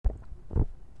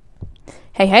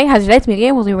Hey, how's your day? It's me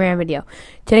again with a random video.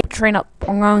 Today, train up.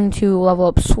 I'm going to level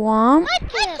up Swamp.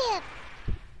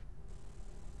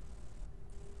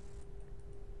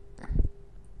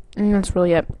 And that's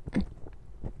really it.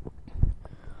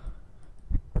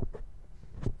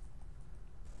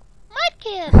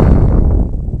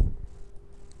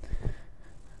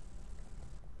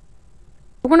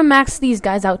 We're gonna max these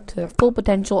guys out to their full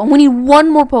potential, and we need one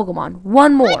more Pokemon.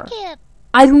 One more.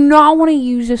 I do not want to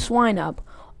use a Swinub.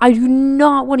 I do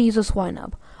not want to use a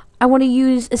Swinub. I want to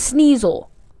use a Sneasel.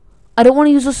 I don't want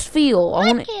to use a Spheal.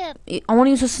 I want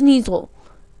to use a Sneasel.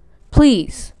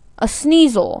 Please. A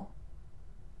Sneasel.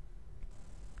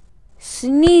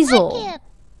 Sneasel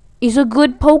is a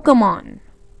good Pokemon.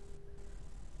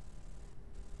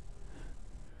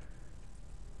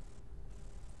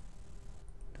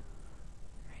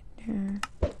 Right there.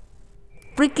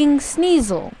 Freaking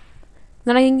Sneasel.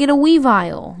 Then I can get a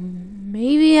Weavile.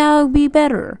 Maybe I'll be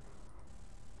better.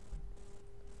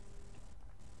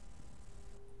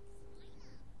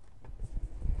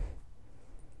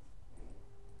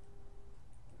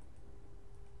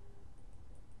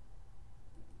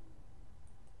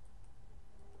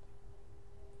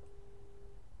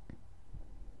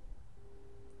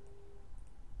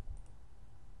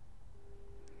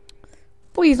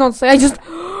 Please don't say I just...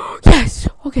 Yes!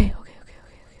 Okay.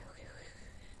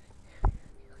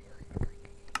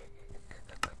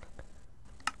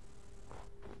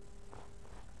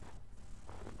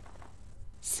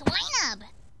 Swinub!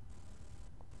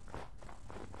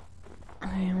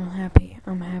 I am happy.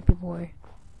 I'm a happy boy.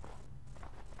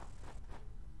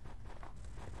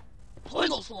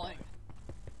 Swine.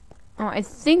 Oh, I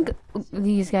think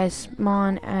these guys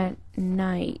spawn at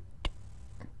night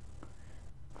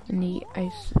in the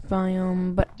ice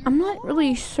biome, but I'm not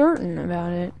really certain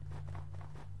about it.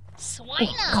 Swinub!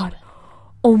 Oh god.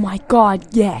 Oh my god,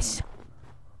 yes.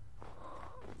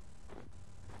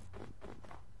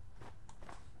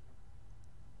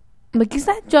 Like, is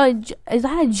that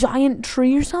a giant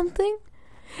tree or something?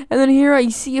 And then here I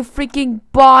see a freaking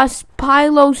boss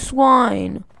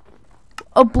Piloswine.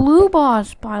 A blue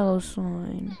boss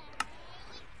Piloswine.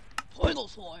 Swine.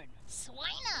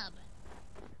 Swinub!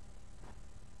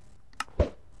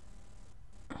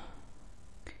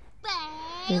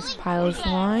 This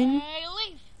Piloswine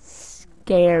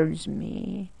scares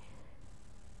me.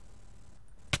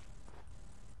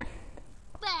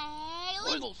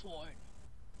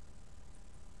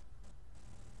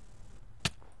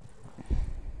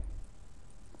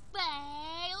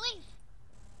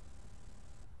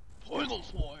 Swine.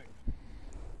 Swine.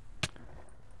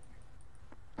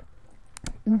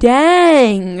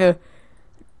 Dang!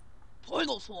 Swine.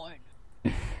 Swine.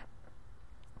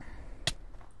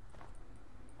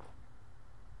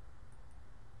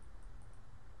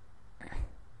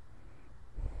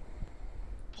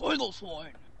 Swine.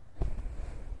 Swine.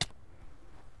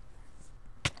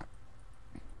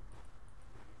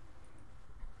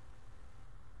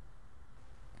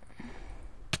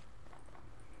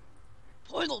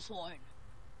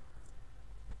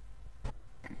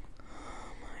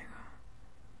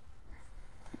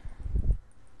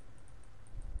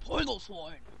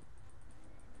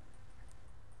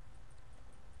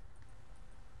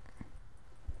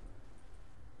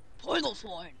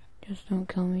 Swine. Just don't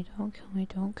kill me, don't kill me,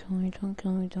 don't kill me, don't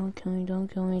kill me, don't kill me, don't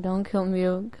kill me, don't kill me,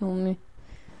 don't kill me.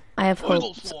 I have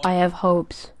hopes. I have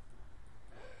hopes.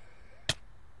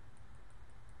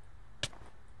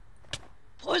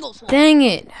 Dang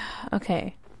it.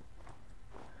 Okay.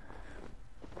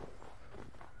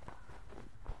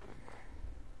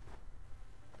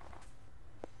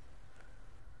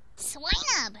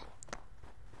 Swinub!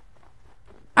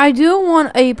 I do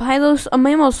want a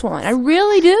Mamoswine. I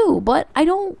really do, but I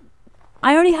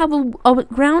already have a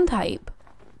ground type.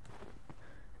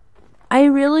 I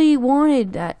really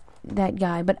wanted that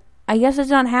guy, but I guess it's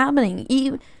not happening.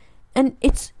 And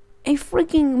it's a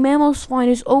freaking Mamoswine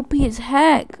is OP as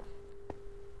heck.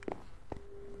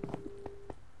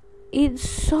 It's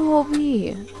so OP.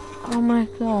 Oh my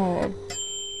god.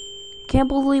 Can't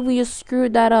believe we just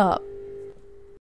screwed that up.